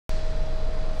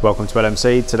Welcome to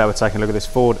LMC. Today we're taking a look at this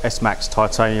Ford S-Max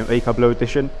Titanium Ecoblue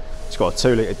edition. It's got a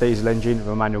 2-litre diesel engine with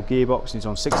a manual gearbox and it's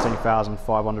on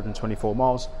 16,524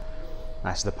 miles.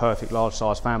 That's the perfect large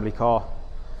size family car.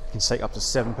 It can seat up to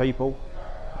 7 people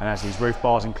and has these roof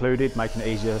bars included, making it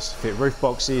easier to fit roof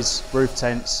boxes, roof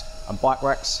tents and bike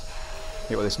racks.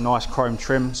 You've got this nice chrome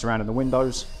trim surrounding the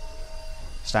windows.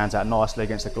 Stands out nicely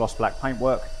against the gloss black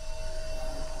paintwork.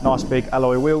 Nice big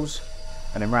alloy wheels,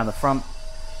 and then round the front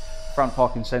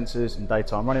parking sensors and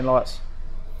daytime running lights,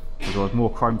 as well as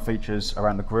more chrome features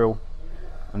around the grille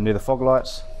and near the fog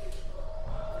lights.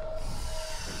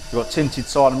 You've got tinted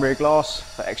side and rear glass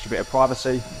for extra bit of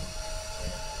privacy,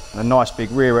 and a nice big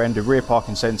rear end of rear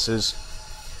parking sensors,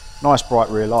 nice bright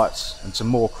rear lights and some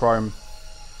more chrome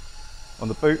on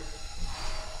the boot.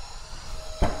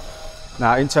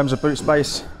 Now in terms of boot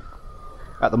space,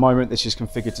 at the moment this is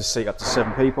configured to seat up to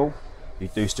 7 people. You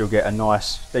do still get a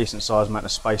nice decent sized amount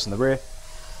of space in the rear,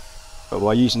 but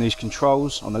by using these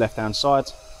controls on the left hand side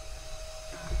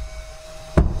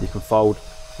you can fold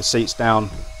the seats down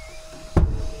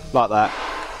like that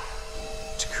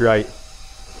to create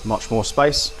much more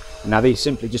space. Now these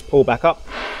simply just pull back up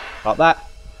like that,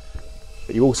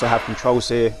 but you also have controls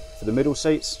here for the middle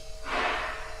seats.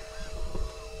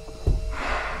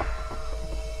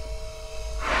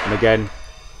 And again,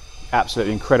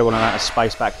 absolutely incredible amount of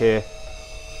space back here.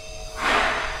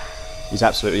 Is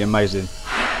absolutely amazing.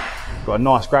 Got a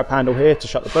nice grab handle here to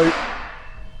shut the boot.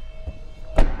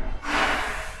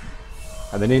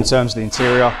 And then in terms of the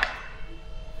interior,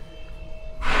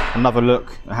 another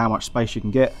look at how much space you can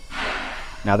get.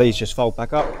 Now these just fold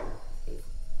back up.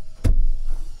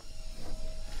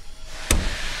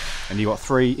 And you've got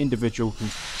 3 individual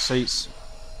seats,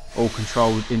 all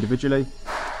controlled individually.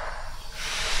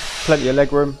 Plenty of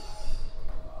legroom,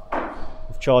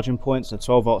 with charging points, a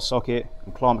 12-volt socket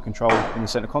and climate control in the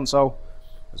centre console,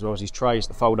 as well as these trays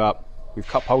that fold up with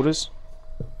cup holders.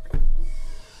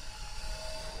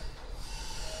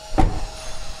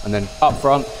 And then up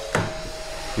front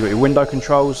you've got your window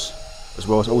controls as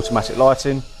well as automatic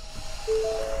lighting.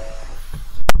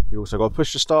 You've also got a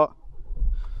push to start,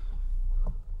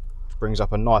 which brings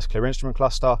up a nice clear instrument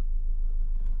cluster.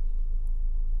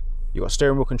 You've got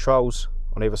steering wheel controls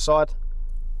on either side,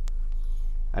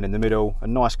 and in the middle a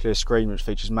nice clear screen which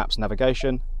features maps,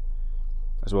 navigation,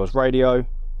 as well as radio.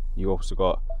 You've also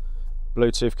got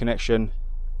Bluetooth connection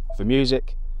for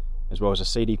music, as well as a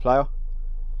CD player.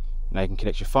 Now you can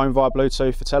connect your phone via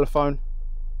Bluetooth for telephone,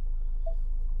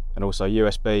 and also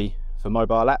USB for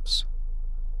mobile apps.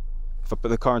 If I put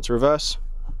the car into reverse,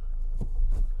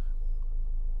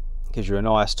 it gives you a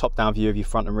nice top-down view of your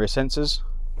front and rear sensors.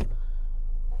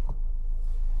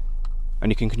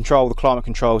 And you can control the climate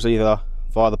controls either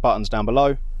via the buttons down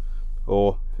below,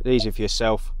 or if it's easier for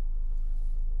yourself,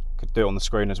 you could do it on the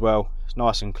screen as well. It's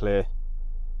nice and clear,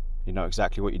 you know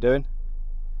exactly what you're doing.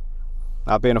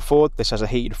 Now being a Ford, this has a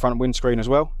heated front windscreen as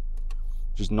well,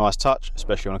 which is a nice touch,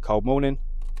 especially on a cold morning.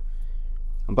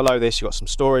 And below this you've got some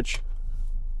storage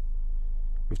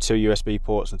with 2 USB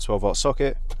ports and a 12-volt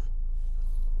socket.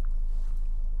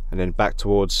 And then back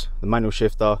towards the manual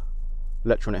shifter,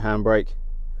 electronic handbrake,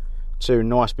 2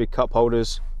 nice big cup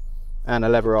holders and a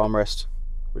leather armrest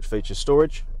which features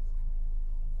storage.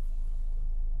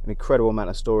 An incredible amount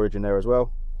of storage in there as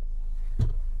well.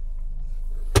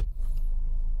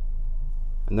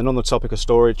 And then on the topic of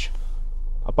storage,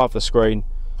 above the screen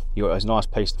you've got this nice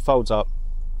piece that folds up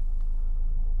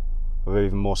with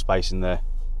even more space in there.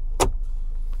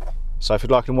 So if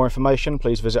you'd like any more information,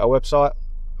 please visit our website,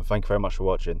 and thank you very much for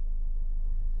watching.